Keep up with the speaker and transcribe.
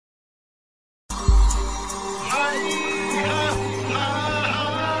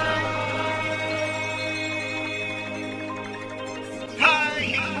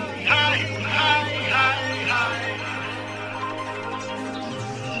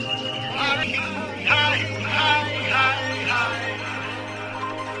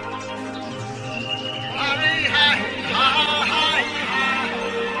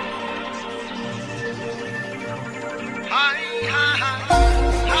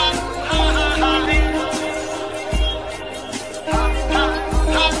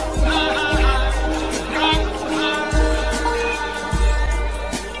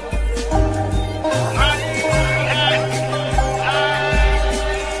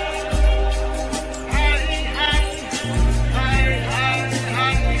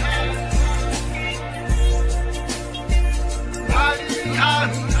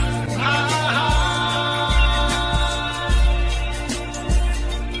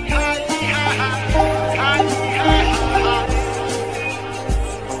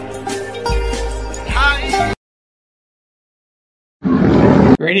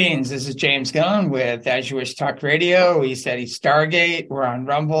Greetings. This is James Gillen with As You Wish Talk Radio, ECETI Stargate. We're on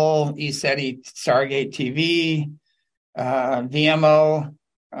Rumble, ECETI Stargate TV, VMO.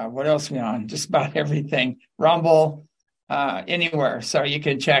 What else are we on? Just about everything. Rumble, anywhere. So you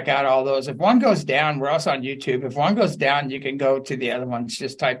can check out all those. If one goes down, we're also on YouTube. If one goes down, you can go to the other ones.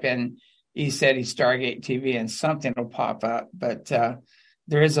 Just type in ECETI Stargate TV and something will pop up. But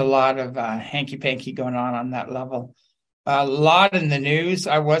there is a lot of hanky-panky going on that level. A lot in the news.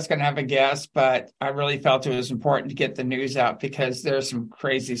 I was going to have a guest, but I really felt it was important to get the news out because there's some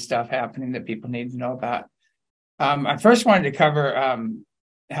crazy stuff happening that people need to know about. I first wanted to cover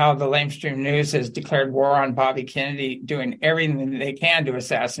how the lamestream news has declared war on Bobby Kennedy, doing everything they can to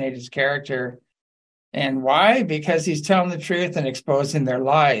assassinate his character. And why? Because he's telling the truth and exposing their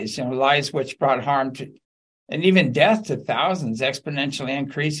lies, lies which brought harm to and even death to thousands, exponentially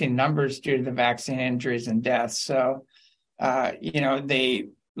increasing numbers due to the vaccine injuries and deaths. So, the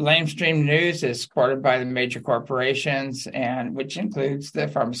lamestream news is supported by the major corporations, and which includes the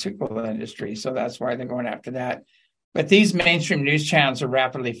pharmaceutical industry. So that's why they're going after that. But these mainstream news channels are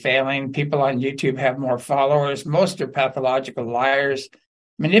rapidly failing. People on YouTube have more followers. Most are pathological liars,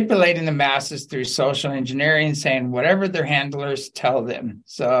 manipulating the masses through social engineering, saying whatever their handlers tell them.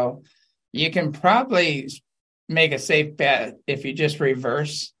 So you can probably make a safe bet if you just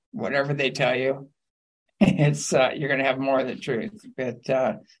reverse whatever they tell you. It's you're going to have more of the truth. But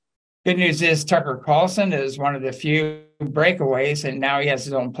good news is Tucker Carlson is one of the few breakaways, and now he has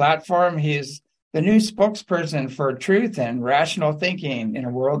his own platform. He is the new spokesperson for truth and rational thinking in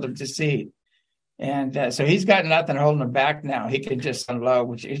a world of deceit. And so he's got nothing holding him back now. He can just unload,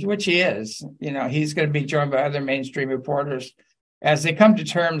 which he is. He's going to be joined by other mainstream reporters as they come to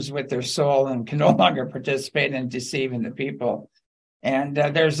terms with their soul and can no longer participate in deceiving the people. And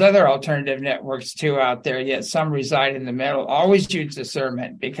there's other alternative networks, too, out there, yet some reside in the middle. Always use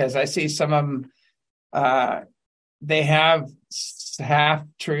discernment, because I see some of them, they have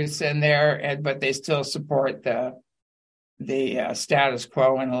half-truths in there, but they still support the status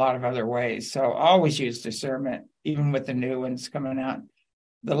quo in a lot of other ways. So always use discernment, even with the new ones coming out.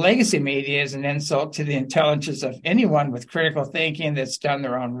 The legacy media is an insult to the intelligence of anyone with critical thinking that's done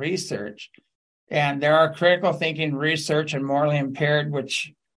their own research. And there are critical thinking, research, and morally impaired,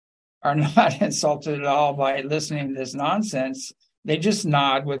 which are not insulted at all by listening to this nonsense. They just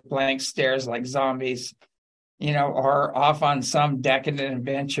nod with blank stares like zombies, or off on some decadent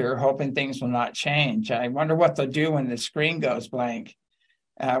adventure, hoping things will not change. I wonder what they'll do when the screen goes blank.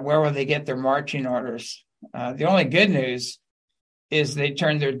 Where will they get their marching orders? The only good news is they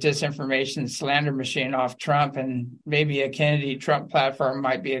turned their disinformation slander machine off Trump, and maybe a Kennedy-Trump platform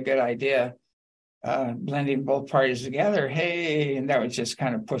might be a good idea. Blending both parties together, and that would just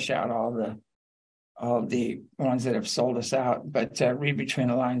kind of push out all the ones that have sold us out. But read between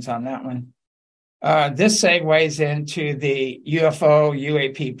the lines on that one. This segues into the UFO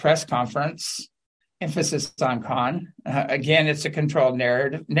UAP press conference, emphasis on con. Again, it's a controlled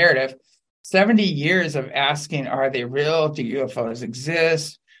narrative. 70 years of asking, are they real? Do UFOs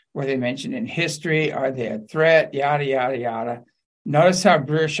exist? Were they mentioned in history? Are they a threat? Yada, yada, yada. Notice how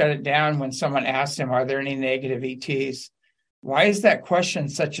Greer shut it down when someone asked him, are there any negative ETs? Why is that question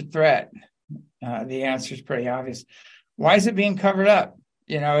such a threat? The answer is pretty obvious. Why is it being covered up?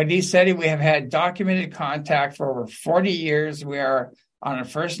 At ECETI, we have had documented contact for over 40 years. We are on a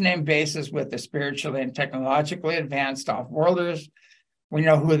first-name basis with the spiritually and technologically advanced off-worlders. We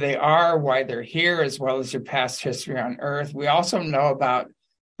know who they are, why they're here, as well as their past history on Earth. We also know about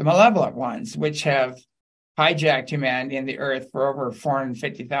the malevolent ones, which have hijacked humanity and the earth for over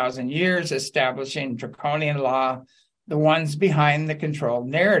 450,000 years, establishing draconian law, the ones behind the controlled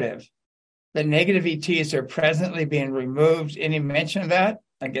narrative. The negative ETs are presently being removed. Any mention of that?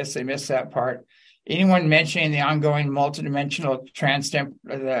 I guess they missed that part. Anyone mentioning the ongoing multidimensional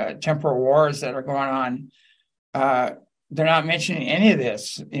temporal wars that are going on, they're not mentioning any of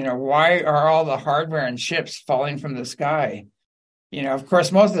this. Why are all the hardware and ships falling from the sky? Of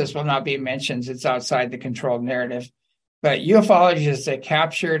course, most of this will not be mentioned. It's outside the controlled narrative. But ufology is a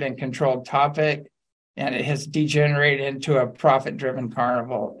captured and controlled topic, and it has degenerated into a profit-driven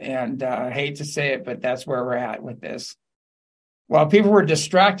carnival. And I hate to say it, but that's where we're at with this. While people were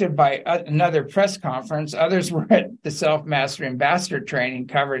distracted by another press conference, others were at the Self-Mastery Ambassador training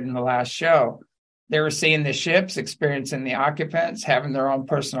covered in the last show. They were seeing the ships, experiencing the occupants, having their own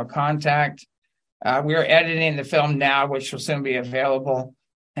personal contact. We are editing the film now, which will soon be available.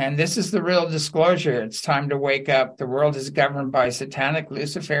 And this is the real disclosure. It's time to wake up. The world is governed by satanic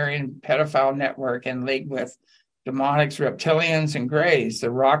Luciferian pedophile network in league with demonics, reptilians, and grays. The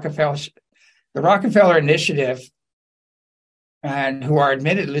Rockefeller Initiative and who are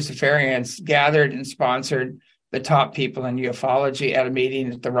admitted Luciferians gathered and sponsored the top people in ufology at a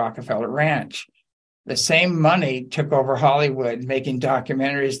meeting at the Rockefeller Ranch. The same money took over Hollywood, making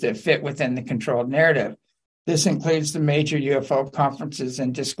documentaries that fit within the controlled narrative. This includes the major UFO conferences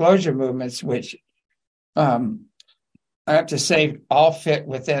and disclosure movements, which I have to say all fit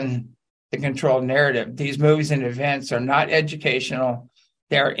within the controlled narrative. These movies and events are not educational.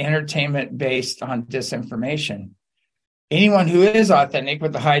 They are entertainment based on disinformation. Anyone who is authentic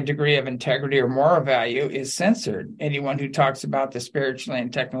with a high degree of integrity or moral value is censored. Anyone who talks about the spiritually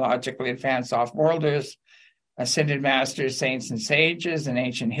and technologically advanced off-worlders, ascended masters, saints, and sages in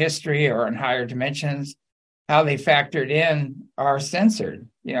ancient history or in higher dimensions, how they factored in are censored,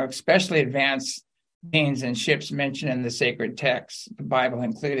 especially advanced beings and ships mentioned in the sacred texts, the Bible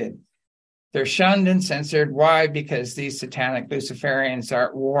included. They're shunned and censored. Why? Because these satanic Luciferians are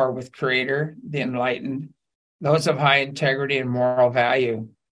at war with Creator, the enlightened, those of high integrity and moral value.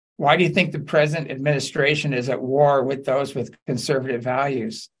 Why do you think the present administration is at war with those with conservative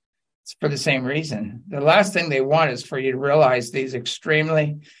values? It's for the same reason. The last thing they want is for you to realize these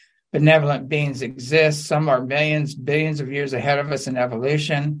extremely benevolent beings exist. Some are millions, billions of years ahead of us in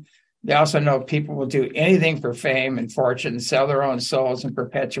evolution. They also know people will do anything for fame and fortune, sell their own souls, and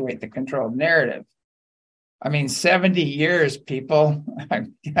perpetuate the controlled narrative. 70 years, people.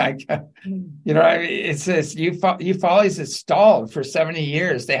 It's this. Ufology has stalled for 70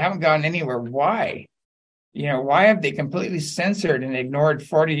 years. They haven't gone anywhere. Why? Why have they completely censored and ignored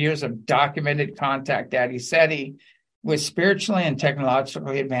 40 years of documented contact at ECETI with spiritually and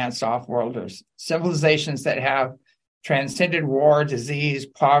technologically advanced off-worlders, civilizations that have transcended war, disease,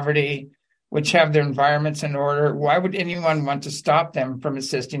 poverty, which have their environments in order? Why would anyone want to stop them from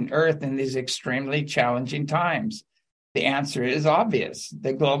assisting Earth in these extremely challenging times? The answer is obvious.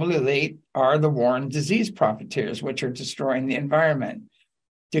 The global elite are the war and disease profiteers, which are destroying the environment.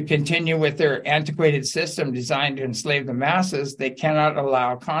 To continue with their antiquated system designed to enslave the masses, they cannot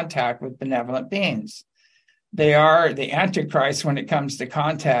allow contact with benevolent beings. They are the Antichrist when it comes to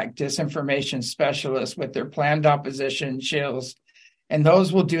contact, disinformation specialists with their planned opposition, chills, and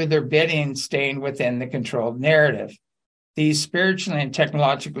those will do their bidding, staying within the controlled narrative. These spiritually and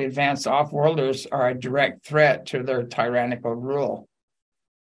technologically advanced off-worlders are a direct threat to their tyrannical rule.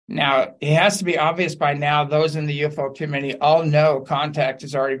 Now, it has to be obvious by now, those in the UFO community all know contact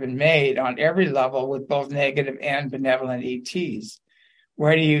has already been made on every level with both negative and benevolent ETs.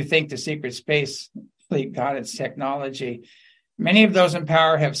 Where do you think the secret space fleet got its technology? Many of those in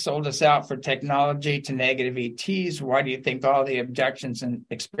power have sold us out for technology to negative ETs. Why do you think all the abductions and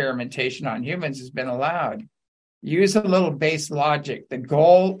experimentation on humans has been allowed? Use a little base logic. The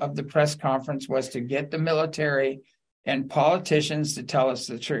goal of the press conference was to get the military and politicians to tell us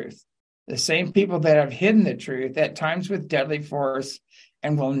the truth. The same people that have hidden the truth, at times with deadly force,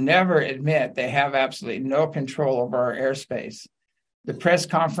 and will never admit they have absolutely no control over our airspace. The press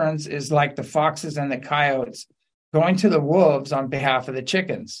conference is like the foxes and the coyotes going to the wolves on behalf of the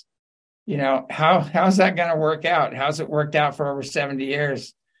chickens. How's that going to work out? How's it worked out for over 70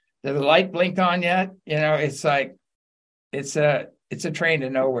 years? Did the light blink on yet? It's like, it's a train to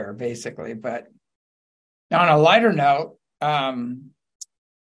nowhere, basically. But now on a lighter note, Pleiadian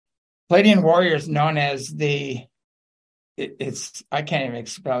warriors known as I can't even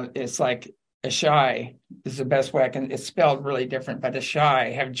spell it. It's like Ashai is the best way it's spelled really different, but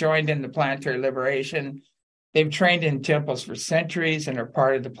Ashai have joined in the planetary liberation. They've trained in temples for centuries and are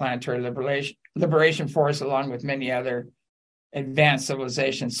part of the planetary liberation force, along with many other advanced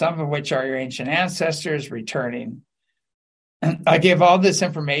civilizations, some of which are your ancient ancestors returning. I gave all this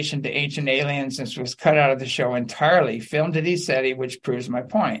information to Ancient Aliens, and was cut out of the show entirely, filmed at ECETI, which proves my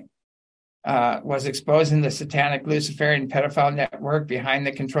point. Was exposing the satanic Luciferian pedophile network behind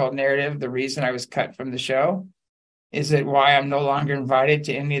the controlled narrative the reason I was cut from the show? Is it why I'm no longer invited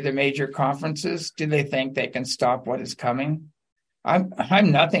to any of the major conferences? Do they think they can stop what is coming? I'm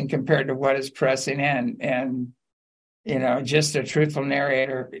nothing compared to what is pressing in, and just a truthful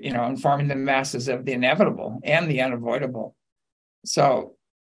narrator, informing the masses of the inevitable and the unavoidable. So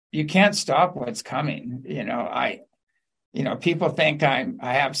you can't stop what's coming. People think I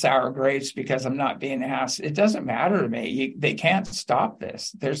have sour grapes because I'm not being asked. It doesn't matter to me. They can't stop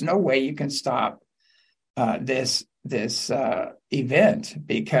this. There's no way you can stop this event,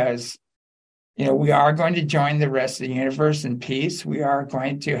 because we are going to join the rest of the universe in peace. We are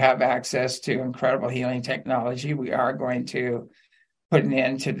going to have access to incredible healing technology. We are going to put an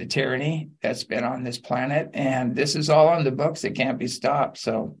end to the tyranny that's been on this planet, and this is all on the books. It can't be stopped.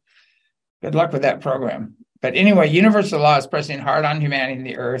 So good luck with that program. But anyway, universal law is pressing hard on humanity and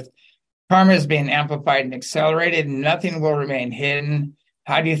the earth, Karma is being amplified and accelerated. Nothing will remain hidden.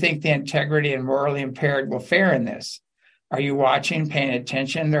 How do you think the integrity and morally impaired will fare in this? Are you watching, paying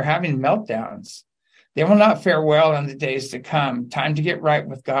attention? They're having meltdowns. They will not fare well in the days to come. Time to get right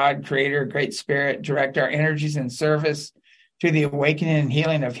with God, Creator, Great Spirit, direct our energies in service to the awakening and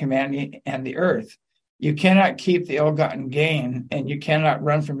healing of humanity and the earth. You cannot keep the ill-gotten gain, and you cannot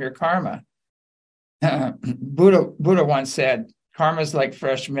run from your karma. Buddha once said, karma is like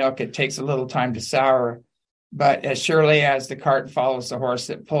fresh milk. It takes a little time to sour, but as surely as the cart follows the horse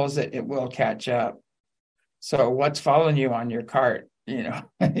that pulls it, it will catch up. So what's following you on your cart? I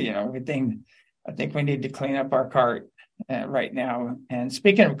think we need to clean up our cart right now. And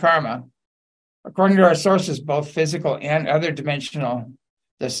speaking of karma, according to our sources, both physical and other dimensional,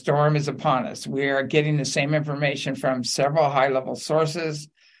 the storm is upon us. We are getting the same information from several high-level sources,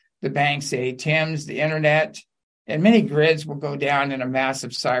 the banks, the ATMs, the internet, and many grids will go down in a massive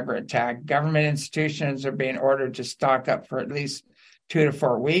cyber attack. Government institutions are being ordered to stock up for at least 2 to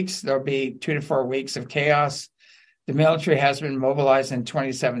 4 weeks. There'll be 2 to 4 weeks of chaos. The military has been mobilized in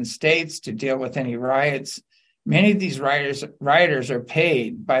 27 states to deal with any riots. Many of these rioters are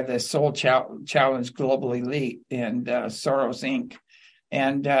paid by the Soul Challenge global elite and Soros Inc.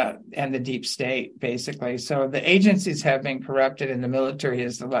 and the deep state, basically. So the agencies have been corrupted, and the military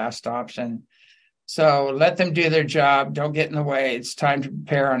is the last option. So let them do their job. Don't get in the way. It's time to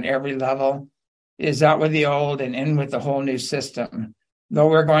prepare on every level. It is out with the old and in with the whole new system. Though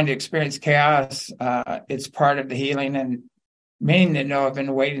we're going to experience chaos, it's part of the healing, and many that know have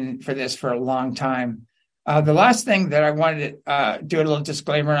been waiting for this for a long time. The last thing that I wanted to do a little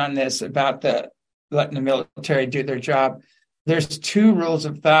disclaimer on this about letting the military do their job. There's 2 rules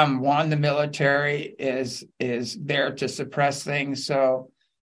of thumb. One, the military is there to suppress things so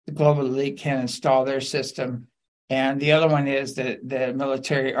the global elite can install their system. And the other one is that the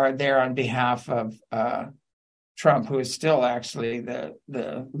military are there on behalf of Trump, who is still actually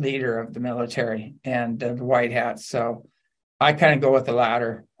the leader of the military and the white hats. So I kind of go with the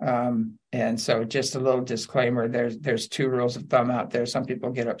latter. And so just a little disclaimer, there's 2 rules of thumb out there. Some people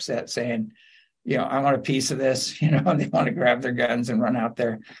get upset saying, I want a piece of this, and they want to grab their guns and run out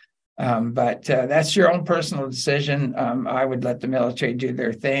there. But that's your own personal decision. I would let the military do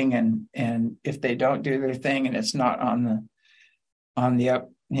their thing. And if they don't do their thing and it's not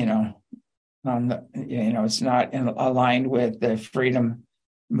it's not aligned with the freedom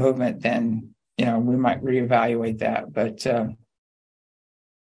movement, then, we might reevaluate that.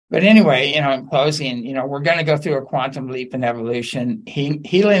 But anyway, in closing, we're going to go through a quantum leap in evolution.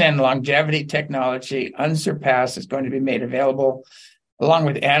 Healing and longevity technology, unsurpassed, is going to be made available, along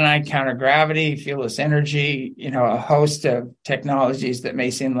with anti-countergravity, fearless energy, a host of technologies that may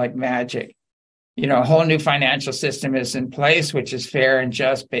seem like magic. A whole new financial system is in place, which is fair and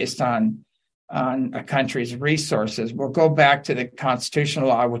just based on a country's resources. We'll go back to the constitutional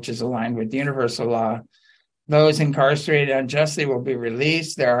law, which is aligned with universal law. Those incarcerated unjustly will be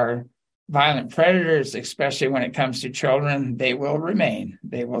released. There are violent predators, especially when it comes to children. They will remain.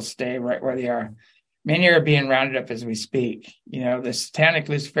 They will stay right where they are. Many are being rounded up as we speak. The satanic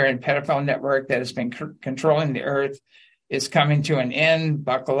Luciferian pedophile network that has been controlling the earth is coming to an end.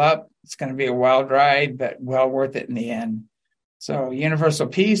 Buckle up. It's going to be a wild ride, but well worth it in the end. So universal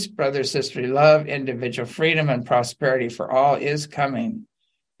peace, brother, sisterly love, individual freedom, and prosperity for all is coming.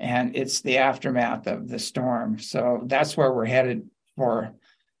 And it's the aftermath of the storm. So that's where we're headed for,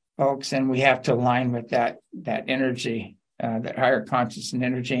 folks. And we have to align with that energy, that higher conscious and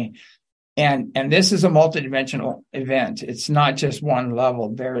energy. And this is a multidimensional event. It's not just one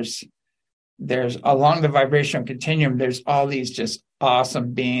level. There's along the vibrational continuum, there's all these just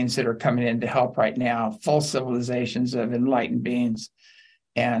awesome beings that are coming in to help right now, full civilizations of enlightened beings.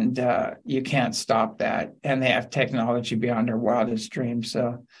 And you can't stop that. And they have technology beyond our wildest dreams.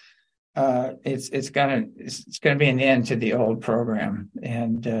 So it's gonna be an end to the old program.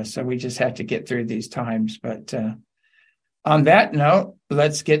 And so we just have to get through these times. But on that note,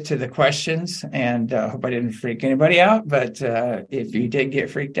 let's get to the questions. And I hope I didn't freak anybody out. But if you did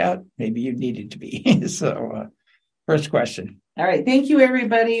get freaked out, maybe you needed to be. So first question. All right. Thank you,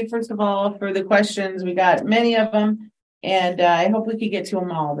 everybody, first of all, for the questions. We got many of them. And I hope we could get to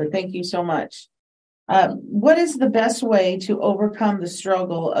them all, but thank you so much. What is the best way to overcome the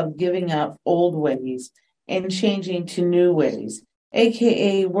struggle of giving up old ways and changing to new ways,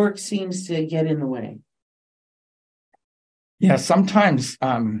 aka work seems to get in the way? Yeah, sometimes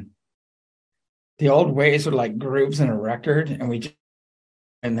the old ways are like grooves in a record, and we just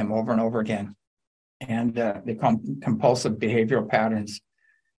in them over and over again. And they become compulsive behavioral patterns.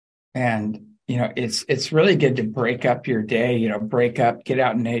 And it's really good to break up your day, get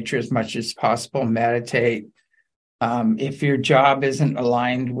out in nature as much as possible, meditate. If your job isn't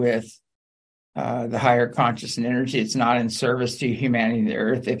aligned with the higher conscious and energy, it's not in service to humanity and the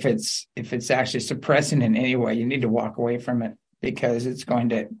earth. If it's actually suppressing in any way, you need to walk away from it because it's going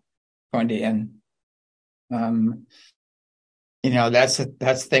to end. That's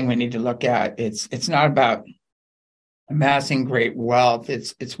the thing we need to look at. It's not about amassing great wealth.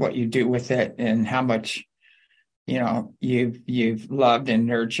 It's what you do with it and how much you've loved and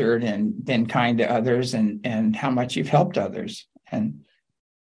nurtured and been kind to others and how much you've helped others. And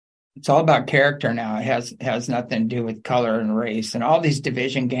it's all about character now. It has nothing to do with color and race and all these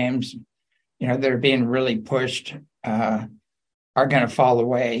division games, that are being really pushed are going to fall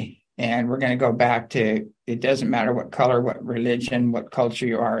away. And we're going to go back to, it doesn't matter what color, what religion, what culture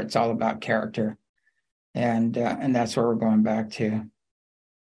you are. It's all about character. And that's where we're going back to.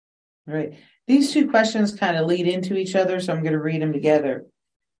 Right. These two questions kind of lead into each other, so I'm going to read them together.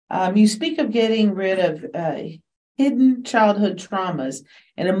 You speak of getting rid of hidden childhood traumas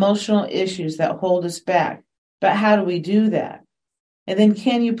and emotional issues that hold us back. But how do we do that? And then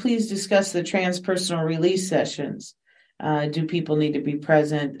can you please discuss the transpersonal release sessions? Do people need to be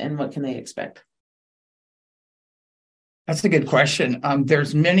present and what can they expect? That's a good question.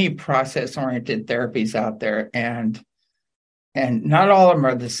 There's many process-oriented therapies out there and not all of them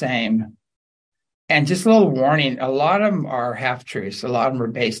are the same. And just a little warning, a lot of them are half-truths. A lot of them are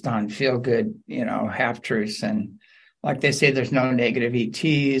based on feel-good, half-truths. And like they say, there's no negative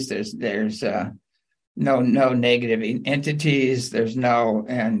ETs, there's no negative entities, there's no,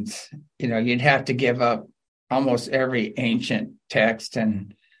 and, you'd have to give up almost every ancient text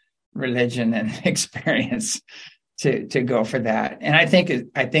and religion and experience to go for that. And I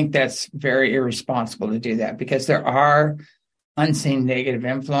think that's very irresponsible to do that because there are unseen negative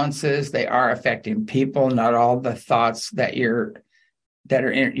influences. They are affecting people. Not all the thoughts that you're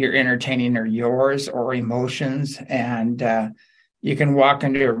entertaining are yours or emotions. And you can walk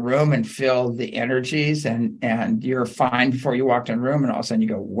into a room and feel the energies and you're fine before you walked in a room and all of a sudden you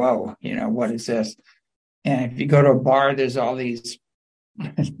go, whoa, what is this? And if you go to a bar, there's all these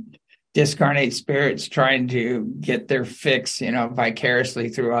discarnate spirits trying to get their fix, vicariously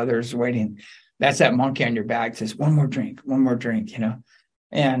through others waiting. That's that monkey on your back says, one more drink,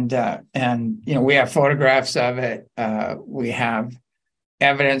 And we have photographs of it. We have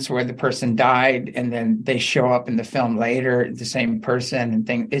evidence where the person died and then they show up in the film later, the same person and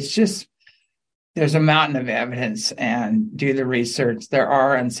things. It's just, there's a mountain of evidence and do the research. There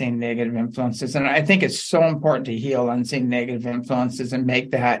are unseen negative influences. And I think it's so important to heal unseen negative influences and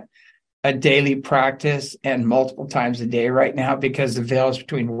make that a daily practice and multiple times a day right now because the veils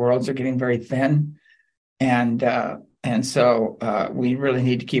between worlds are getting very thin. And so we really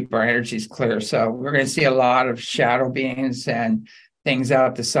need to keep our energies clear. So we're going to see a lot of shadow beings and things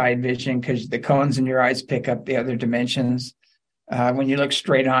out the side vision because the cones in your eyes pick up the other dimensions. When you look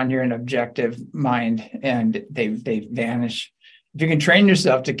straight on, you're an objective mind and they vanish. If you can train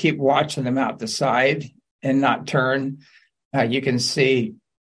yourself to keep watching them out the side and not turn, you can see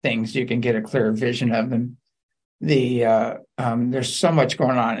things. You can get a clearer vision of them. There's so much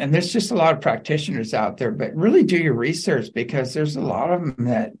going on, and there's just a lot of practitioners out there. But really do your research because there's a lot of them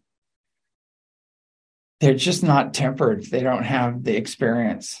that they're just not tempered. They don't have the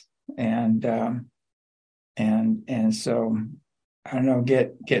experience, and so. I don't know,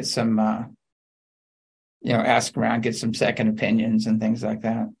 get some, ask around, get some second opinions and things like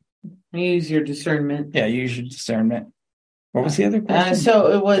that. Use your discernment. Yeah, use your discernment. What was the other question?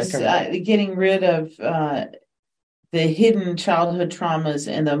 So it was getting rid of the hidden childhood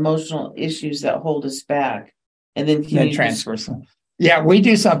traumas and the emotional issues that hold us back. And then transpersonal. Yeah, we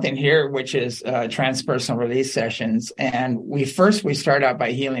do something here, which is transpersonal release sessions. And we start out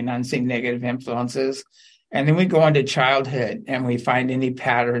by healing unseen negative influences. And then we go into childhood and we find any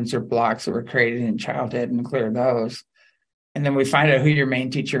patterns or blocks that were created in childhood and clear those. And then we find out who your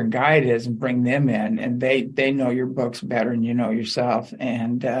main teacher and guide is and bring them in. And they know your books better than you know yourself.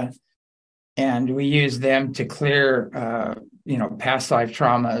 And we use them to clear, past life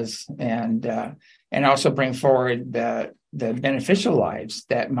traumas and also bring forward the beneficial lives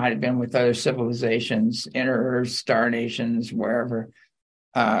that might have been with other civilizations, inner Earth, star nations, wherever.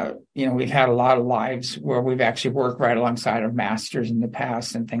 We've had a lot of lives where we've actually worked right alongside of masters in the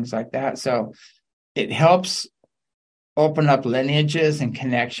past and things like that. So it helps open up lineages and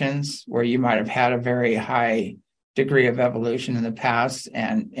connections where you might have had a very high degree of evolution in the past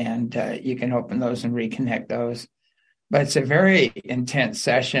and you can open those and reconnect those. But it's a very intense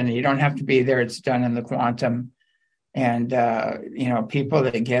session. You don't have to be there. It's done in the quantum. And, people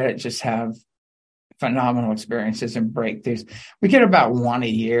that get it just have phenomenal experiences and breakthroughs. We get about one a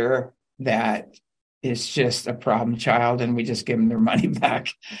year that is just a problem child, and we just give them their money back.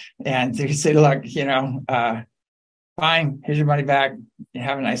 And they say, look, fine, here's your money back.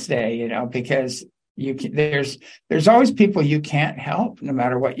 Have a nice day, because there's always people you can't help no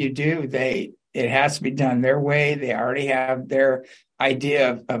matter what you do. It has to be done their way. They already have their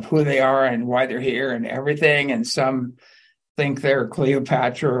idea of who they are and why they're here and everything. And some think they're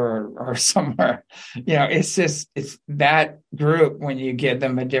Cleopatra or somewhere. It's that group. When you give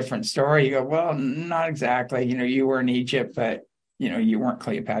them a different story, you go, well, not exactly. You were in Egypt, but you weren't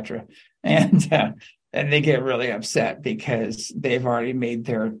Cleopatra. And they get really upset because they've already made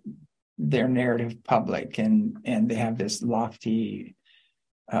their narrative public, and they have this lofty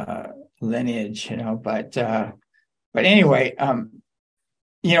lineage, but anyway,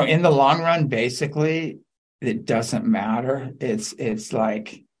 in the long run, basically, it doesn't matter. It's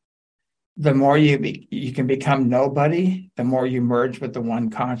like the more you can become nobody, the more you merge with the one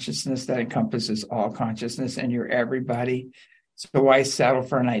consciousness that encompasses all consciousness, and you're everybody. So why settle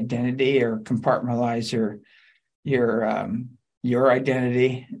for an identity or compartmentalize your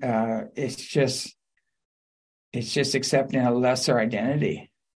identity? It's just accepting a lesser identity.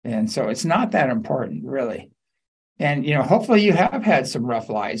 And so it's not that important, really. And, hopefully you have had some rough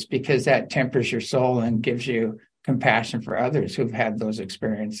lives, because that tempers your soul and gives you compassion for others who've had those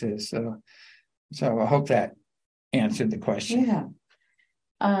experiences. So I hope that answered the question.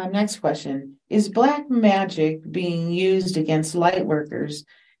 Yeah. Next question. Is black magic being used against light workers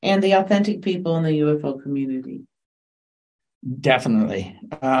and the authentic people in the UFO community? Definitely.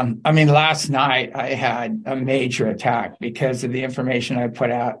 Last night I had a major attack because of the information I put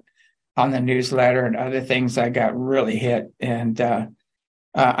out on the newsletter and other things. I got really hit, and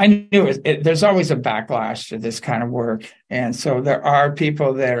I knew there's always a backlash to this kind of work. And so there are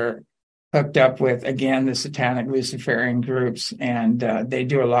people that are hooked up with, again, the satanic Luciferian groups, and they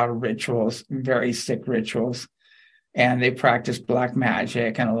do a lot of rituals, very sick rituals, and they practice black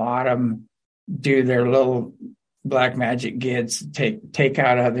magic, and a lot of them do their little black magic gigs, take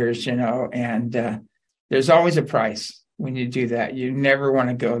out others, and there's always a price when you do that. You never want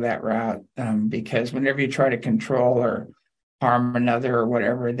to go that route, because whenever you try to control or harm another or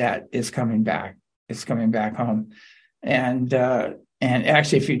whatever, that is coming back. It's coming back home. And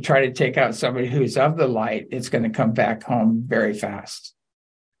actually, if you try to take out somebody who's of the light, it's going to come back home very fast.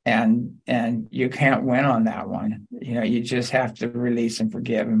 And you can't win on that one. You just have to release and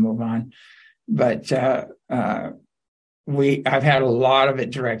forgive and move on. But I've had a lot of it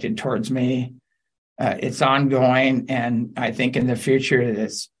directed towards me. It's ongoing, and I think in the future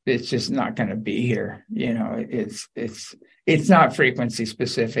it's just not going to be here. It's not frequency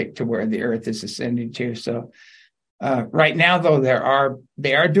specific to where the Earth is ascending to. So right now, though,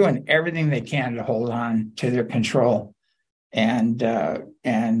 they are doing everything they can to hold on to their control, and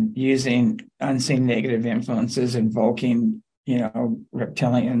using unseen negative influences, invoking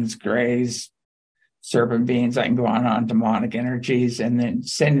reptilians, greys, serpent beings. I can go on demonic energies, and then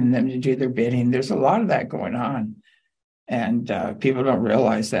sending them to do their bidding. There's a lot of that going on, and people don't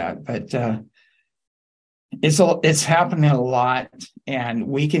realize that, but it's happening a lot, and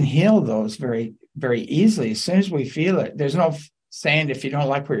we can heal those very, very easily as soon as we feel it. There's no saying, if you don't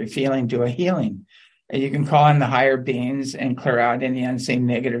like what you're feeling, do a healing. And you can call in the higher beings and clear out any unseen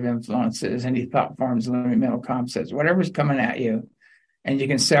negative influences, any thought forms, limiting mental concepts, whatever's coming at you. And you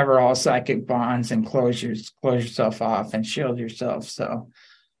can sever all psychic bonds and close yourself off and shield yourself. So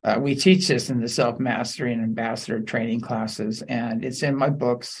we teach this in the self-mastery and ambassador training classes, and it's in my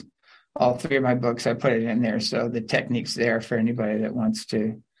books. All three of my books, I put it in there. So the technique's there for anybody that wants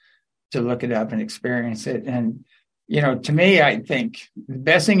to look it up and experience it. And, to me, I think the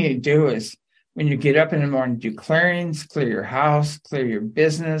best thing you do is when you get up in the morning, do clearings, clear your house, clear your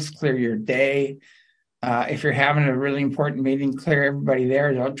business, clear your day. If you're having a really important meeting, clear everybody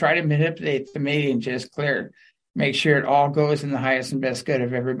there. Don't try to manipulate the meeting, just clear. Make sure it all goes in the highest and best good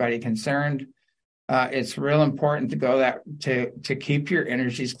of everybody concerned. It's real important to go to keep your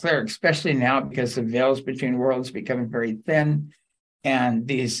energies clear, especially now because the veils between worlds becoming very thin, and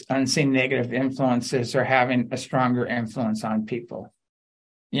these unseen negative influences are having a stronger influence on people.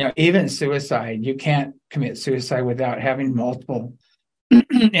 Even suicide, you can't commit suicide without having multiple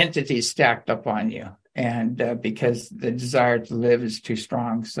entities stacked up on you. And because the desire to live is too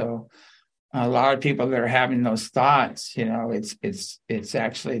strong. So a lot of people that are having those thoughts, it's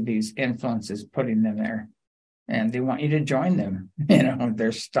actually these influences putting them there, and they want you to join them.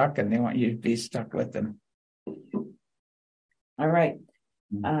 They're stuck, and they want you to be stuck with them. All right.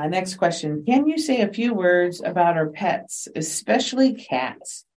 Next question. Can you say a few words about our pets, especially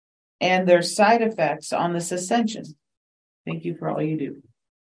cats? and their side effects on this ascension. Thank you for all you do.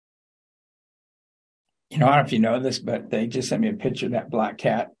 I don't know if you know this, but they just sent me a picture of that black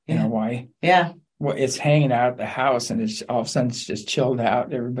cat in Hawaii. Yeah. Well, it's hanging out at the house, and it's all of a sudden it's just chilled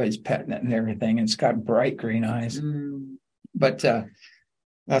out. Everybody's petting it and everything. And it's got bright green eyes. But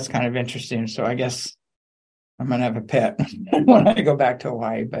that's kind of interesting. So I guess I'm going to have a pet when I go back to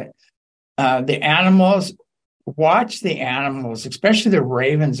Hawaii. But the animals, watch the animals, especially the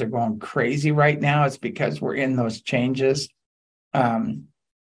ravens are going crazy right now. It's because we're in those changes. They're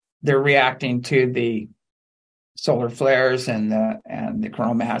reacting to the solar flares and the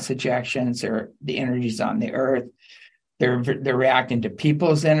coronal mass ejections, or the energies on the earth. They're reacting to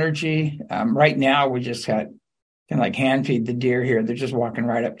people's energy. Right now, we just had kind of like hand feed the deer here. They're just walking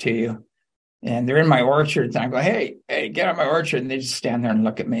right up to you, and they're in my orchards. And I go, hey, get out of my orchard, and they just stand there and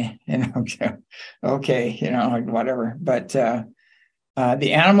look at me. Okay, like whatever. But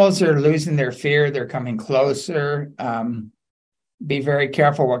the animals are losing their fear. They're coming closer. Be very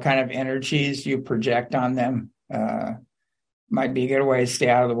careful what kind of energies you project on them. Might be a good way to stay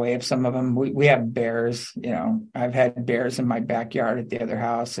out of the way of some of them. We have bears, I've had bears in my backyard at the other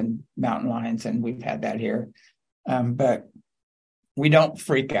house, and mountain lions, and we've had that here. But we don't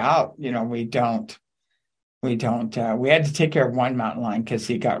freak out. We don't, we had to take care of one mountain lion because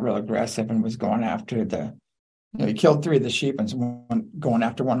he got real aggressive and was going after he killed 3 of the sheep and going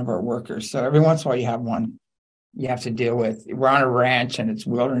after one of our workers. So every once in a while you have one you have to deal with. We're on a ranch and it's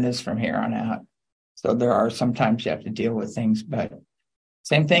wilderness from here on out. So there are sometimes you have to deal with things, but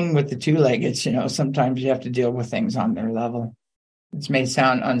same thing with the 2-leggeds, sometimes you have to deal with things on their level. It may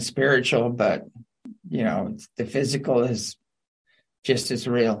sound unspiritual, but, the physical is just as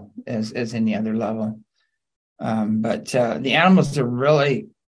real as any other level. But the animals are really,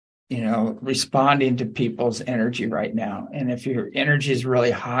 responding to people's energy right now. And if your energy is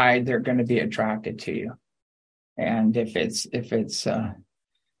really high, they're going to be attracted to you. And if it's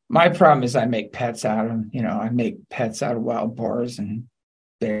my problem is I make pets out of them. I make pets out of wild boars and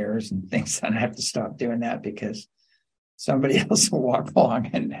bears and things, and I have to stop doing that because somebody else will walk along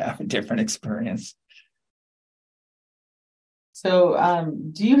and have a different experience. So,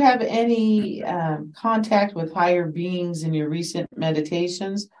 do you have any contact with higher beings in your recent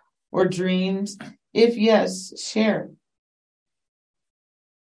meditations or dreams? If yes, share.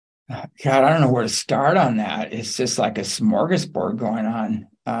 God, I don't know where to start on that. It's just like a smorgasbord going on.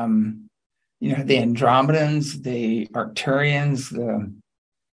 The Andromedans, the Arcturians,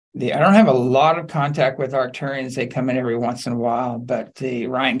 I don't have a lot of contact with Arcturians. They come in every once in a while, but the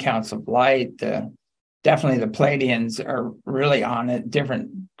Orion Council of Light, definitely the Pleiadians are really on it.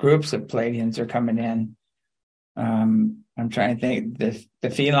 Different groups of Pleiadians are coming in. I'm trying to think. The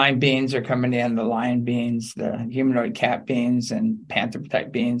feline beings are coming in, the lion beings, the humanoid cat beings, and panther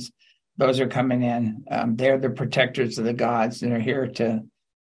type beings. Those are coming in. They're the protectors of the gods, and they're here to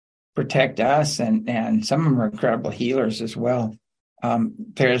protect us. And some of them are incredible healers as well.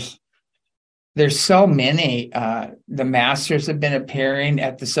 There's so many. The masters have been appearing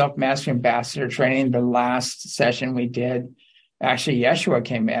at the Self-Mastery Ambassador training. The last session we did, actually, Yeshua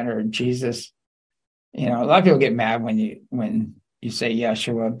came in, or Jesus. A lot of people get mad when you say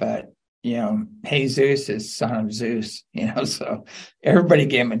Yeshua, but Jesus is son of Zeus. So everybody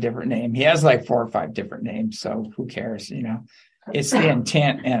gave him a different name. He has like 4 or 5 different names, so who cares? It's the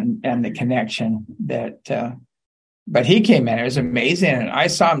intent and the connection that. But he came in. It was amazing, and I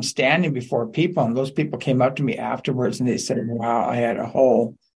saw him standing before people, and those people came up to me afterwards, and they said, "Wow, I had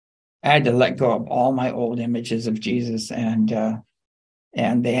to let go of all my old images of Jesus," and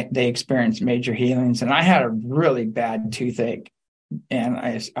they experienced major healings. And I had a really bad toothache, and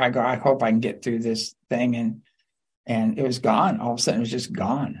I go, I hope I can get through this thing, and it was gone. All of a sudden, it was just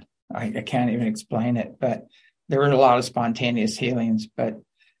gone. I can't even explain it, but there were a lot of spontaneous healings. But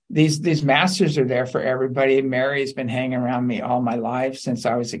these masters are there for everybody. Mary's been hanging around me all my life since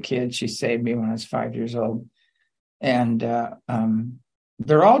I was a kid. She saved me when I was 5 years old, and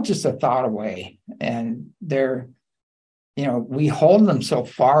they're all just a thought away, and they're. We hold them so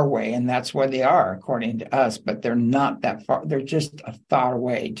far away, and that's where they are, according to us, but they're not that far. They're just a thought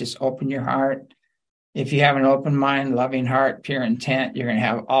away. Just open your heart. If you have an open mind, loving heart, pure intent, you're going to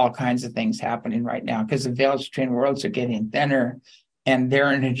have all kinds of things happening right now, because the veils between worlds are getting thinner and their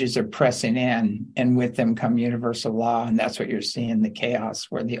energies are pressing in, and with them come universal law. And that's what you're seeing, the chaos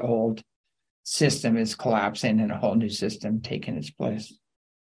where the old system is collapsing and a whole new system taking its place.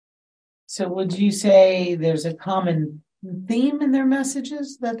 So would you say there's a common theme in their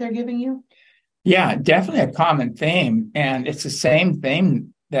messages that they're giving you? Yeah, definitely a common theme. And it's the same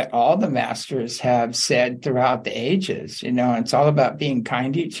theme that all the masters have said throughout the ages. It's all about being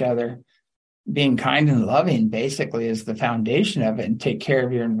kind to each other. Being kind and loving basically is the foundation of it, and take care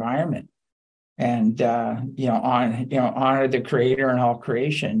of your environment. And honor the creator and all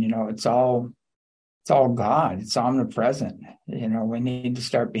creation. It's all God. It's omnipresent. We need to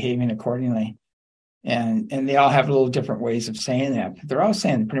start behaving accordingly. And they all have little different ways of saying that, but they're all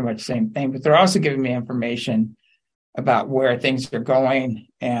saying pretty much the same thing. But they're also giving me information about where things are going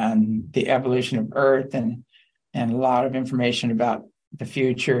and the evolution of Earth, and a lot of information about the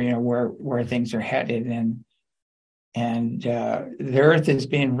future, where things are headed. And the Earth is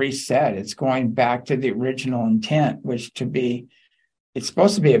being reset. It's going back to the original intent, which it's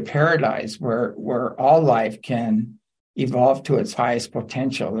supposed to be a paradise where all life can evolve to its highest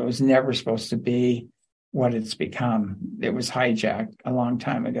potential. It was never supposed to be what it's become. It was hijacked a long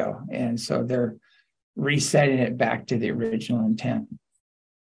time ago. And so they're resetting it back to the original intent.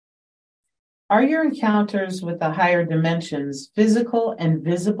 Are your encounters with the higher dimensions physical and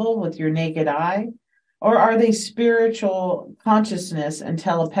visible with your naked eye, or are they spiritual consciousness and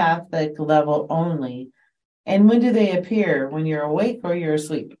telepathic level only? And when do they appear? When you're awake or you're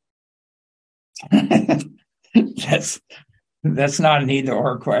asleep? That's not an either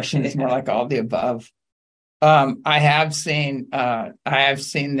or question. It's more like all the above. I have seen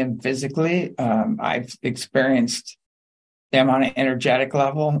them physically. I've experienced them on an energetic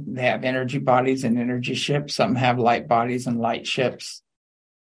level. They have energy bodies and energy ships. Some have light bodies and light ships.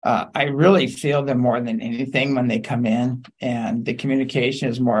 I really feel them more than anything when they come in, and the communication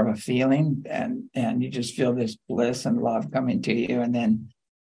is more of a feeling, and you just feel this bliss and love coming to you. And then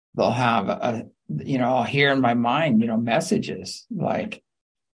they'll have I'll hear in my mind, messages like,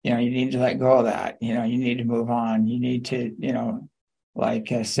 you need to let go of that. You need to move on. You need to,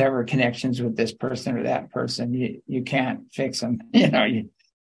 sever connections with this person or that person. You can't fix them.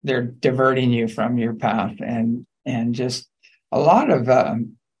 They're diverting you from your path, and just a lot of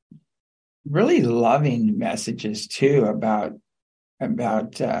really loving messages too about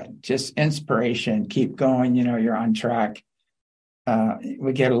just inspiration. Keep going. You're on track.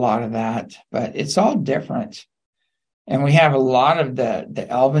 We get a lot of that, but it's all different. And we have a lot of the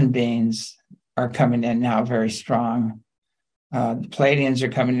elven beings are coming in now very strong. The Pleiadians are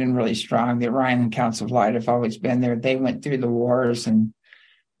coming in really strong. The Orion and Council of Light have always been there. They went through the wars and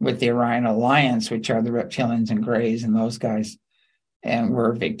with the Orion Alliance, which are the reptilians and Greys and those guys, and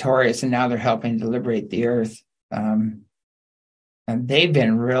were victorious. And now they're helping to liberate the Earth. And they've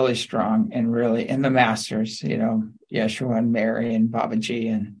been really strong and the masters, Yeshua and Mary and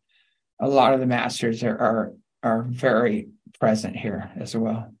Babaji, and a lot of the masters are very present here as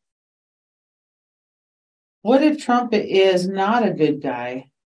well. What if Trump is not a good guy?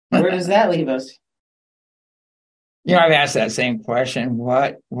 Where does that leave us? I've asked that same question.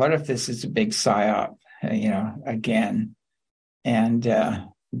 What if this is a big psyop, again? And,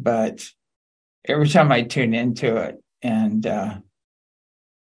 but every time I tune into it, and,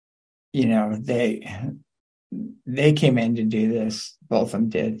 they came in to do this. Both of them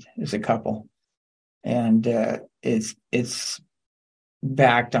did as a couple. And it's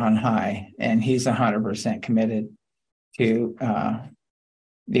backed on high, and he's 100% committed to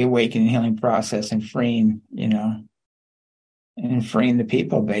the awakening healing process and freeing the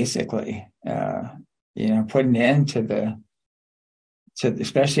people, basically. Putting an end to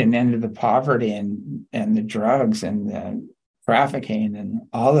especially an end to the poverty and the drugs and the trafficking and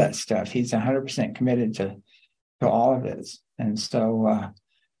all that stuff. He's 100% committed to all of it. And so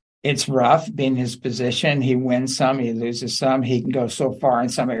it's rough being his position. He wins some, he loses some. He can go so far in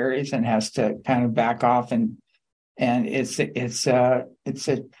some areas and has to kind of back off. And it's a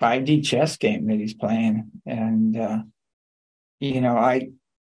 5D chess game that he's playing. And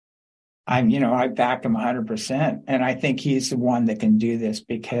I back him 100%, and I think he's the one that can do this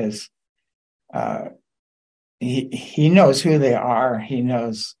because he knows who they are. He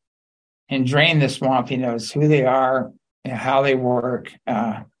knows in Drain the Swamp. He knows who they are and how they work.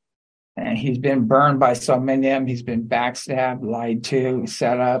 And he's been burned by so many of them. He's been backstabbed, lied to,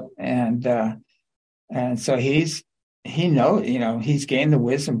 set up, and so he knows. He's gained the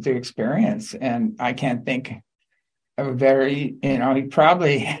wisdom through experience. And I can't think of a very, he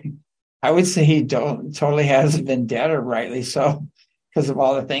probably, I would say he totally has a vendetta, rightly so, because of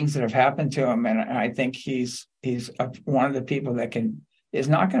all the things that have happened to him. And I think he's one of the people that is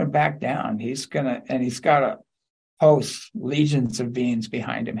not going to back down. He's got a host, legions of beings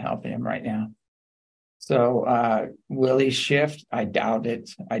behind him, helping him right now. So will he shift? I doubt it.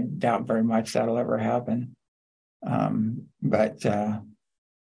 I doubt very much that'll ever happen. But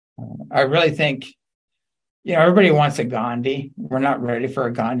I really think Everybody wants a Gandhi. We're not ready for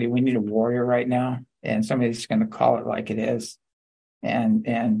a Gandhi. We need a warrior right now, and somebody's going to call it like it is. And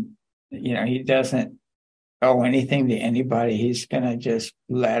he doesn't owe anything to anybody. He's going to just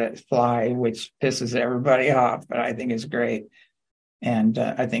let it fly, which pisses everybody off, but I think is great. And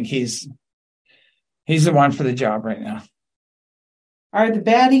I think he's the one for the job right now. Are the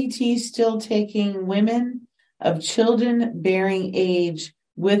bad ETs still taking women of children-bearing age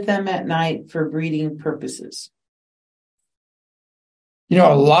with them at night for breeding purposes?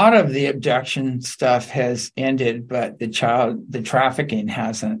 A lot of the abduction stuff has ended, but the child and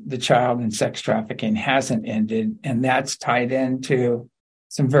sex trafficking hasn't ended. And that's tied into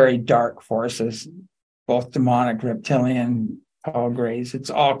some very dark forces, both demonic, reptilian, Paul Grays. It's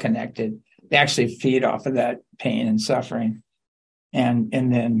all connected. They actually feed off of that pain and suffering. And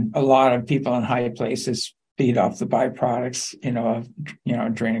then a lot of people in high places feed off the byproducts, of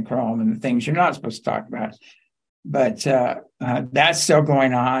adrenochrome and the things you're not supposed to talk about. But that's still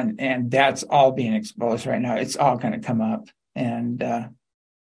going on, and that's all being exposed right now. It's all going to come up, and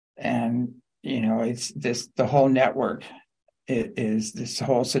it's this, the whole network. It is this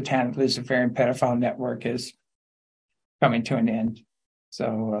whole satanic Luciferian pedophile network is coming to an end.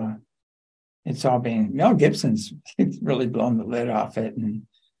 So it's all being, Mel Gibson's really blown the lid off it, and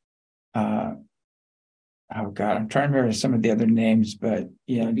oh God, I'm trying to remember some of the other names, but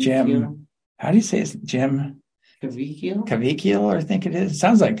Jim. How do you say it? Jim Caviezel, I think it is. It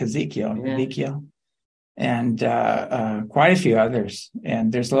sounds like Ezekiel. Yeah. Ezekiel. And quite a few others.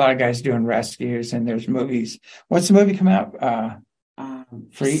 And there's a lot of guys doing rescues, and there's movies. What's the movie come out?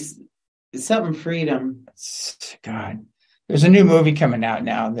 Something Freedom. God. There's a new movie coming out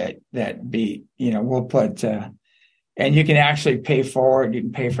now we'll put, and you can actually pay forward. You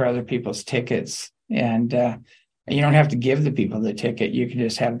can pay for other people's tickets. And you don't have to give the people the ticket. You can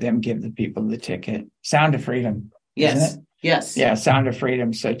just have them give the people the ticket. Sound of Freedom. Yes. Yes. Yeah, Sound of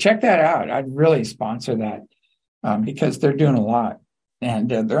Freedom. So check that out. I'd really sponsor that because they're doing a lot. And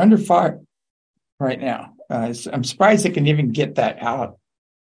they're under fire right now. I'm surprised they can even get that out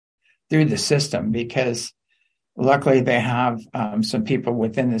through the system, because luckily they have some people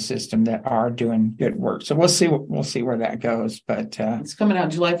within the system that are doing good work. So we'll see where that goes. But it's coming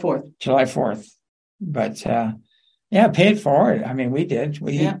out July 4th. July 4th. But yeah, pay it forward. I mean, we did.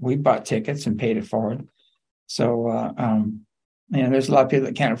 We bought tickets and paid it forward. So, there's a lot of people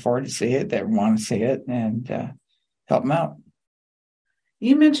that can't afford to see it, that want to see it, and help them out.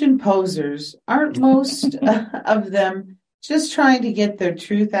 You mentioned posers. Aren't most of them just trying to get their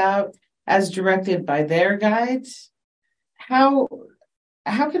truth out as directed by their guides? How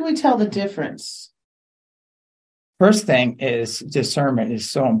can we tell the difference? First thing is discernment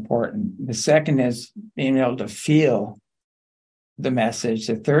is so important. The second is being able to feel the message.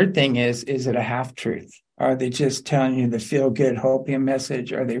 The third thing is it a half-truth? Are they just telling you the feel-good hopium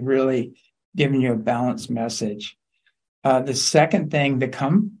message? Are they really giving you a balanced message? The second thing,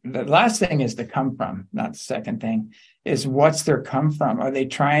 the last thing is the come from, not the second thing, is what's their come from? Are they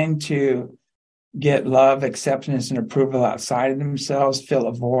trying to get love, acceptance, and approval outside of themselves, fill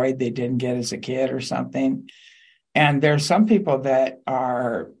a void they didn't get as a kid or something? And there's some people that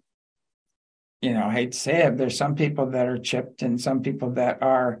are, I hate to say it, there's some people that are chipped and some people that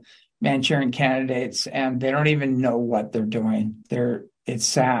are Manchurian candidates, and they don't even know what they're doing. It's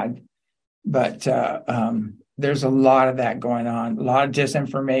sad, but there's a lot of that going on, a lot of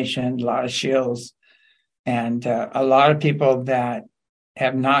disinformation, a lot of shills, and a lot of people that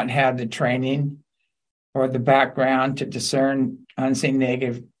have not had the training or the background to discern unseen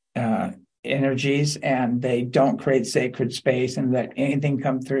negative energies, and they don't create sacred space and let anything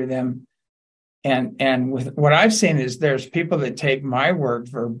come through them. And with what I've seen is there's people that take my work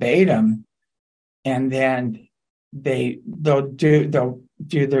verbatim, and then they'll do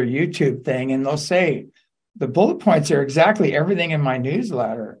their YouTube thing, and they'll say the bullet points are exactly everything in my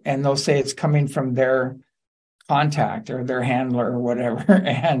newsletter, and they'll say it's coming from their contact or their handler or whatever.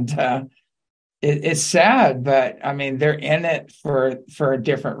 And it's sad, but I mean, they're in it for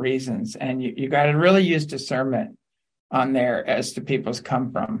different reasons, and you got to really use discernment on there as to people's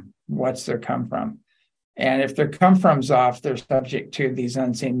come from. What's their come from? And if their come from's off, they're subject to these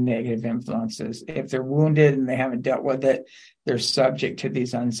unseen negative influences. If they're wounded and they haven't dealt with it, they're subject to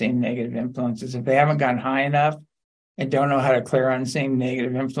these unseen negative influences. If they haven't gone high enough and don't know how to clear unseen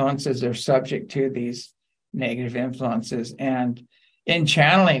negative influences, they're subject to these negative influences. And in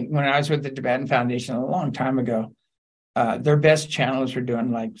channeling, when I was with the Tibetan Foundation a long time ago, their best channelers were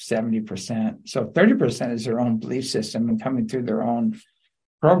doing like 70%. So 30% is their own belief system and coming through their own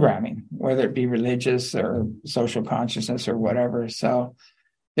programming, whether it be religious or social consciousness or whatever. So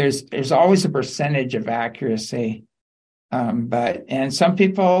there's always a percentage of accuracy. And some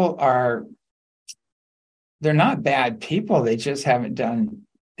people they're not bad people. They just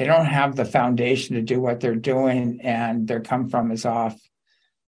they don't have the foundation to do what they're doing, and their come from is off.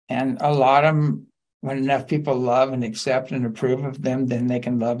 And a lot of them, when enough people love and accept and approve of them, then they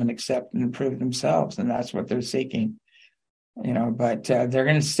can love and accept and approve themselves. And that's what they're seeking, but they're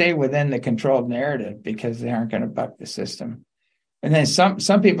going to stay within the controlled narrative because they aren't going to buck the system. And then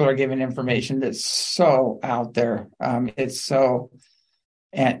some people are given information that's so out there. And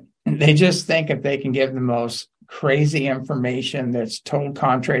they just think if they can give the most crazy information that's total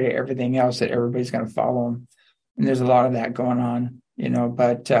contrary to everything else, that everybody's going to follow them. And there's a lot of that going on,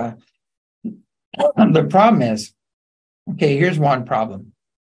 but the problem is, okay, here's one problem.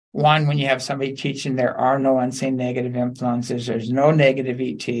 One, when you have somebody teaching there are no unseen negative influences, there's no negative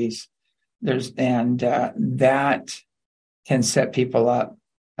ETs, that can set people up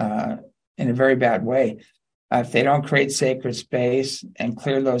in a very bad way. If they don't create sacred space and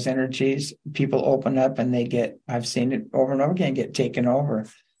clear those energies, people open up and I've seen it over and over again, get taken over.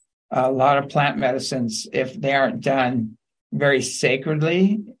 A lot of plant medicines, if they aren't done very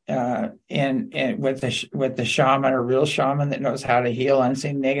sacredly with the shaman or real shaman that knows how to heal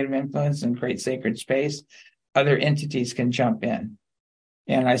unseen negative influence and create sacred space, other entities can jump in.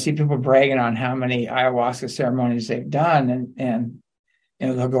 And I see people bragging on how many ayahuasca ceremonies they've done, and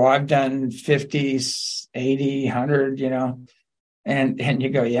they'll go, I've done 50, 80, 100, and you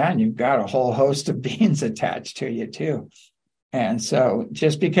go, yeah, and you've got a whole host of beings attached to you too. And so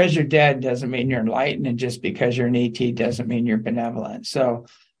just because you're dead doesn't mean you're enlightened, and just because you're an ET doesn't mean you're benevolent. So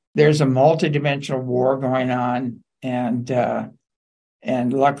there's a multidimensional war going on, and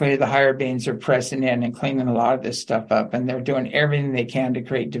luckily the higher beings are pressing in and cleaning a lot of this stuff up, and they're doing everything they can to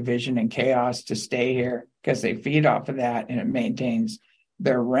create division and chaos to stay here because they feed off of that and it maintains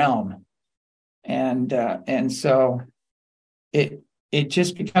their realm. And so it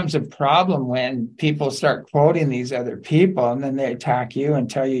just becomes a problem when people start quoting these other people, and then they attack you and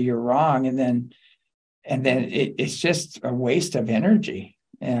tell you you're wrong, and then it's just a waste of energy.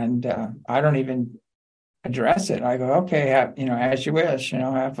 And I don't even address it. I go, okay, as you wish,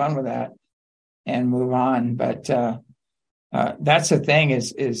 have fun with that and move on. But that's the thing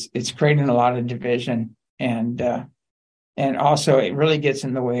is it's creating a lot of division, and also it really gets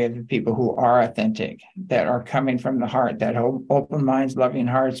in the way of the people who are authentic, that are coming from the heart, that open minds, loving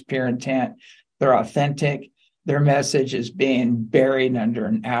hearts, pure intent. They're authentic. Their message is being buried under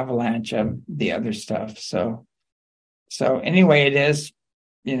an avalanche of the other stuff. So anyway, it is,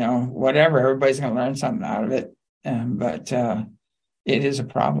 whatever, everybody's going to learn something out of it. But it is a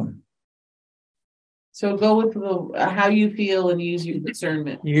problem. So go with how you feel and use your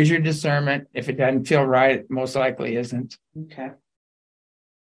discernment. Use your discernment. If it doesn't feel right, it most likely isn't. Okay.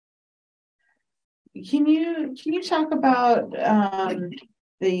 Can you talk about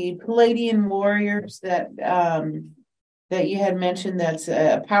the Pleiadian warriors that you had mentioned? That's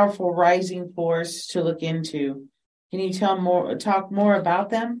a powerful rising force to look into. Can you talk more about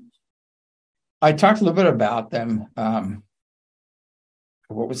them? I talked a little bit about them.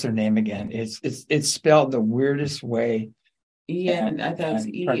 What was their name again? It's spelled the weirdest way. Yeah, I thought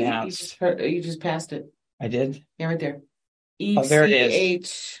you just passed it. I did? Yeah, right there. Oh, there it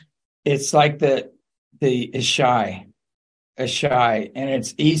is. It's like the Ishai, and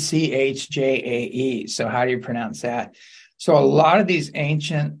it's ECHJAE. So how do you pronounce that? So a lot of these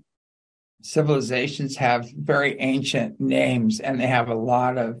ancient civilizations have very ancient names, and they have a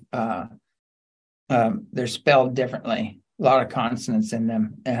lot of they're spelled differently, a lot of consonants in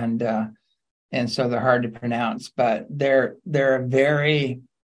them, and so they're hard to pronounce. But they're like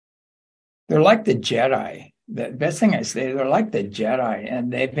the Jedi. The best thing I say, they're like the Jedi,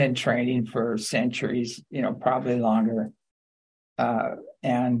 and they've been training for centuries, probably longer,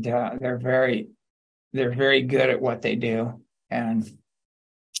 and they're very good at what they do, and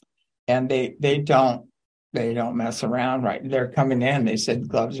they don't mess around. Right, they're coming in. They said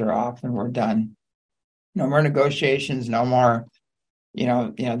gloves are off and we're done. No more negotiations. No more.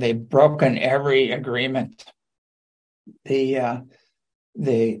 They've broken every agreement. The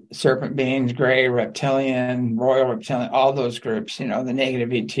serpent beings, gray, reptilian, royal reptilian, all those groups, the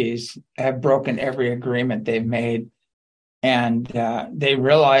negative ETs have broken every agreement they've made. And they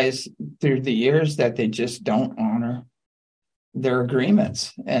realize through the years that they just don't honor their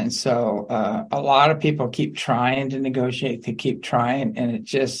agreements. And so a lot of people keep trying to negotiate, to keep trying, and it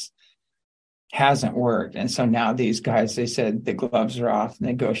just hasn't worked. And so now these guys, they said the gloves are off,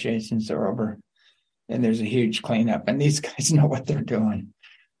 negotiations are over, and there's a huge cleanup. And these guys know what they're doing.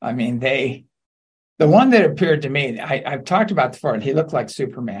 I mean, they The one that appeared to me, I've talked about before, he looked like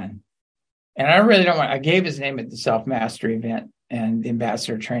Superman. And I really don't want, I gave his name at the self-mastery event and the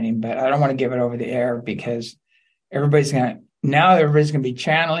ambassador training, but I don't want to give it over the air because everybody's going to be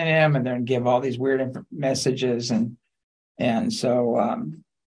channeling him and they're going to give all these weird messages. And so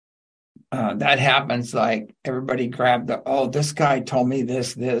that happens, like everybody grabbed this guy told me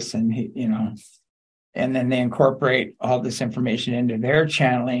this, and he, and then they incorporate all this information into their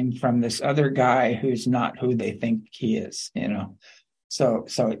channeling from this other guy who's not who they think he is, So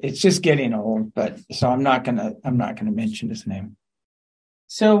it's just getting old, but so I'm not gonna mention his name.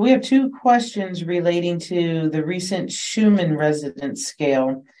 So we have two questions relating to the recent Schumann resonance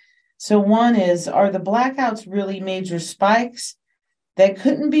scale. So one is, are the blackouts really major spikes that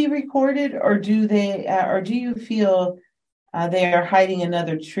couldn't be recorded, or do you feel they are hiding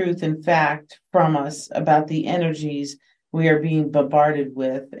another truth and fact from us about the energies we are being bombarded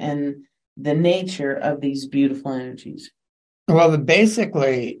with and the nature of these beautiful energies? Well,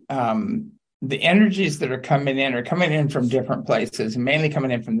 basically, the energies that are coming in from different places, mainly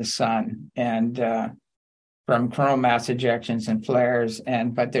coming in from the sun and from coronal mass ejections and flares,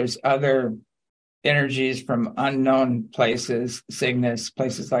 but there's other energies from unknown places, Cygnus,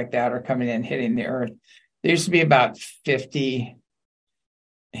 places like that are coming in, hitting the Earth. There used to be about 50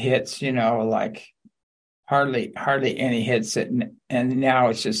 hits, like hardly any hits, and now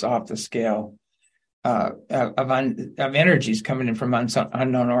it's just off the scale of energies coming in from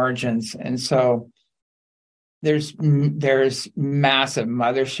unknown origins. And so there's massive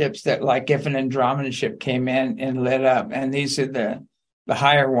motherships that, like if an Andromeda ship came in and lit up, and these are the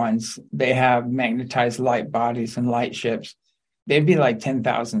higher ones, they have magnetized light bodies and light ships. They'd be like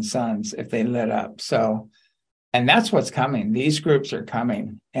 10,000 suns if they lit up. So, and that's what's coming. These groups are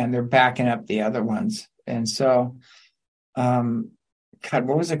coming and they're backing up the other ones. And so, God,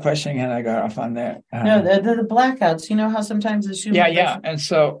 what was the question again? I got off on that. No, the blackouts. You know how sometimes the Schumann. Yeah. And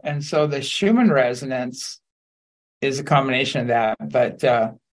so the Schumann resonance is a combination of that. But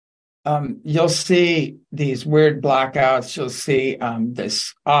you'll see these weird blackouts. You'll see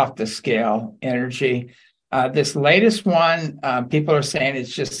this off the scale energy. This latest one, people are saying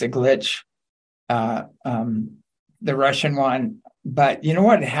it's just a glitch. The Russian one, but you know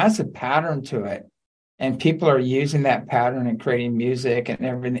what? It has a pattern to it. And people are using that pattern and creating music and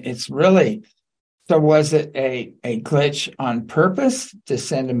everything. It's really, so was it a glitch on purpose to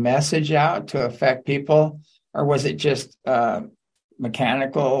send a message out to affect people? Or was it just a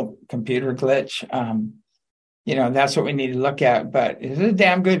mechanical computer glitch? That's what we need to look at. But it's a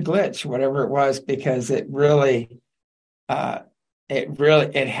damn good glitch, whatever it was, because it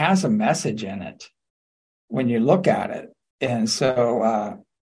has a message in it when you look at it. And so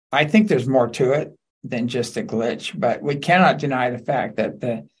I think there's more to it than just a glitch, but we cannot deny the fact that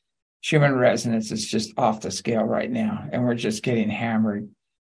the Schumann resonance is just off the scale right now, and we're just getting hammered.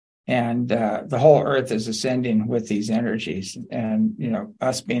 And the whole Earth is ascending with these energies, and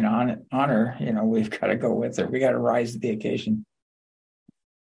us being on her, we've got to go with it. We got to rise to the occasion.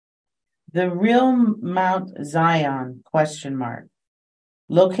 The real Mount Zion ?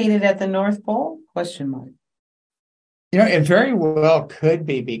 Located at the North Pole ? It very well could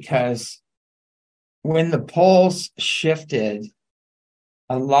be, because when the poles shifted,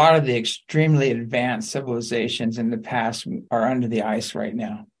 a lot of the extremely advanced civilizations in the past are under the ice right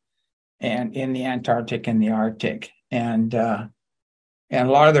now, and in the Antarctic and the Arctic. And a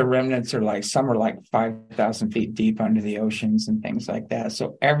lot of the remnants are some are like 5,000 feet deep under the oceans and things like that.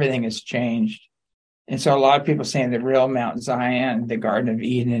 So everything has changed. And so a lot of people saying the real Mount Zion, the Garden of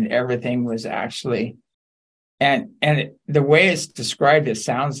Eden, and everything was actually, and the way it's described, it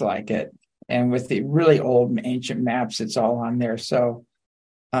sounds like it. And with the really old ancient maps, it's all on there. So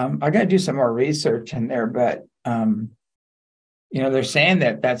I got to do some more research in there, but they're saying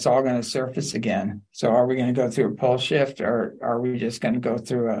that that's all going to surface again. So are we going to go through a pole shift, or are we just going to go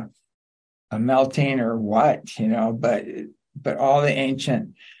through a melting, or what? But all the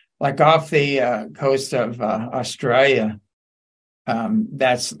ancient, like off the coast of Australia,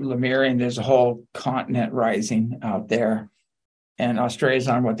 that's Lemurian. There's a whole continent rising out there. And Australia's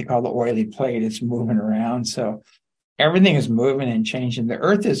on what they call the oily plate. It's moving around. So everything is moving and changing. The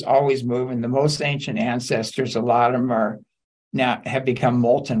Earth is always moving. The most ancient ancestors, a lot of them have become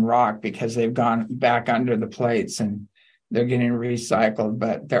molten rock because they've gone back under the plates and they're getting recycled.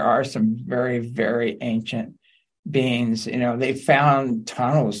 But there are some very, very ancient beings. They found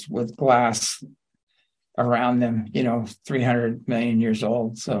tunnels with glass around them, 300 million years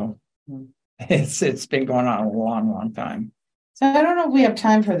old. So it's been going on a long, long time. So I don't know if we have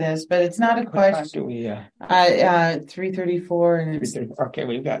time for this, but it's not a question. What time do we? 3:34. Okay,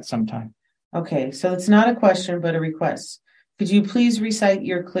 we've got some time. Okay, so it's not a question, but a request. Could you please recite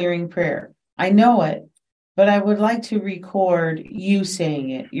your clearing prayer? I know it, but I would like to record you saying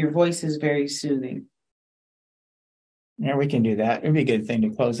it. Your voice is very soothing. Yeah, we can do that. It'd be a good thing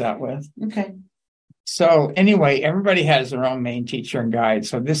to close out with. Okay. So anyway, everybody has their own main teacher and guide.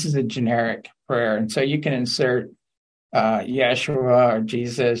 So this is a generic prayer. And so you can insert Yeshua or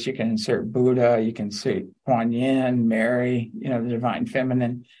Jesus, you can insert Buddha, you can insert Kuan Yin, Mary, the divine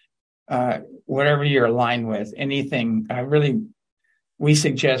feminine, whatever you're aligned with, anything. We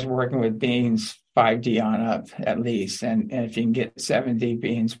suggest working with beings 5D on up at least. And if you can get 7D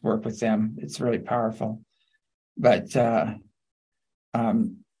beings, work with them. It's really powerful. But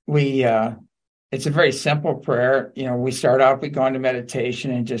it's a very simple prayer. We start off, we go into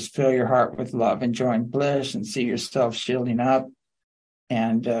meditation and just fill your heart with love and joy and bliss and see yourself shielding up.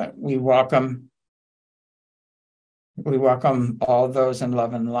 And we welcome all those in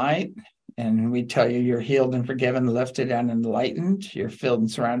love and light. And we tell you you're healed and forgiven, lifted and enlightened. You're filled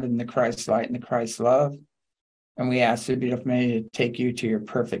and surrounded in the Christ light and the Christ love. And we ask the beautiful Mary to take you to your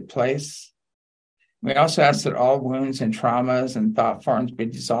perfect place. We also ask that all wounds and traumas and thought forms be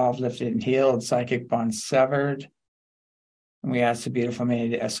dissolved, lifted, and healed, psychic bonds severed. And we ask the beautiful Mary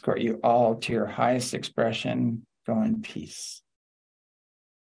to escort you all to your highest expression. Go in peace.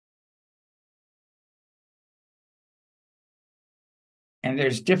 And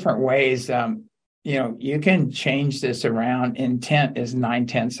there's different ways, you can change this around. Intent is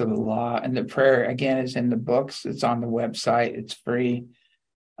 9/10 of the law. And the prayer, again, is in the books. It's on the website. It's free.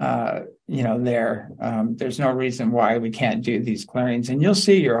 There's no reason why we can't do these clearings. And you'll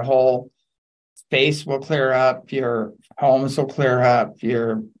see your whole space will clear up, your homes will clear up,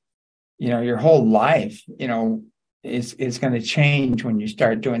 your whole life, is going to change when you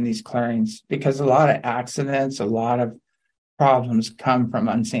start doing these clearings, because a lot of accidents, a lot of problems come from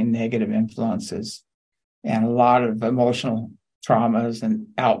unseen negative influences, and a lot of emotional traumas and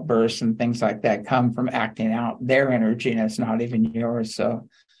outbursts and things like that come from acting out their energy, and it's not even yours.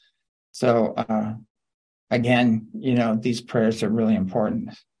 So again, these prayers are really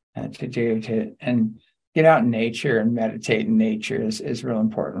important to do, and get out in nature and meditate in nature is real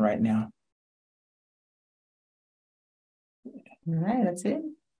important right now. All right, that's it.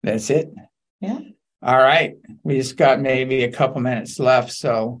 That's it. Yeah. All right. We just got maybe a couple minutes left.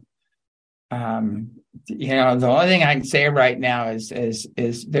 So, the only thing I can say right now is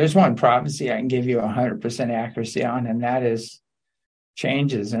there's one prophecy I can give you 100% accuracy on, and that is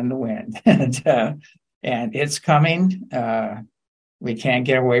changes in the wind. And it's coming. We can't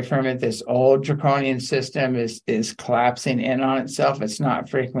get away from it. This old draconian system is collapsing in on itself. It's not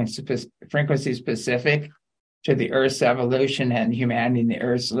frequency specific to the Earth's evolution and humanity and the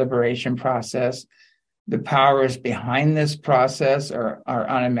Earth's liberation process. The powers behind this process are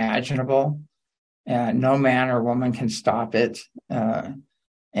unimaginable. No man or woman can stop it. And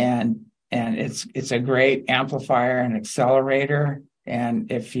it's a great amplifier and accelerator.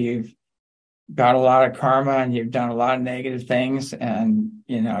 And if you've got a lot of karma and you've done a lot of negative things, and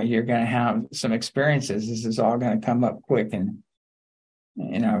you're going to have some experiences, this is all going to come up quick and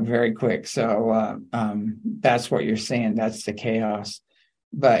very quick. So that's what you're seeing. That's the chaos.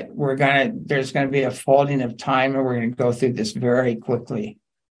 But there's going to be a folding of time, and we're going to go through this very quickly.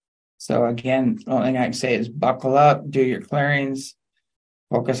 So again, the only thing I can say is buckle up, do your clearings,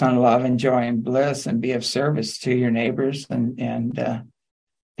 focus on love and joy and bliss, and be of service to your neighbors, and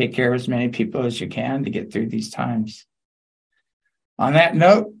take care of as many people as you can to get through these times. On that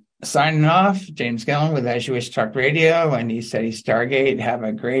note, signing off, James Gillen with As You Wish Talk Radio and ECETI Stargate. Have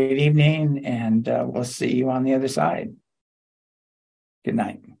a great evening, and we'll see you on the other side. Good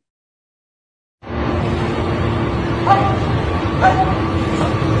night.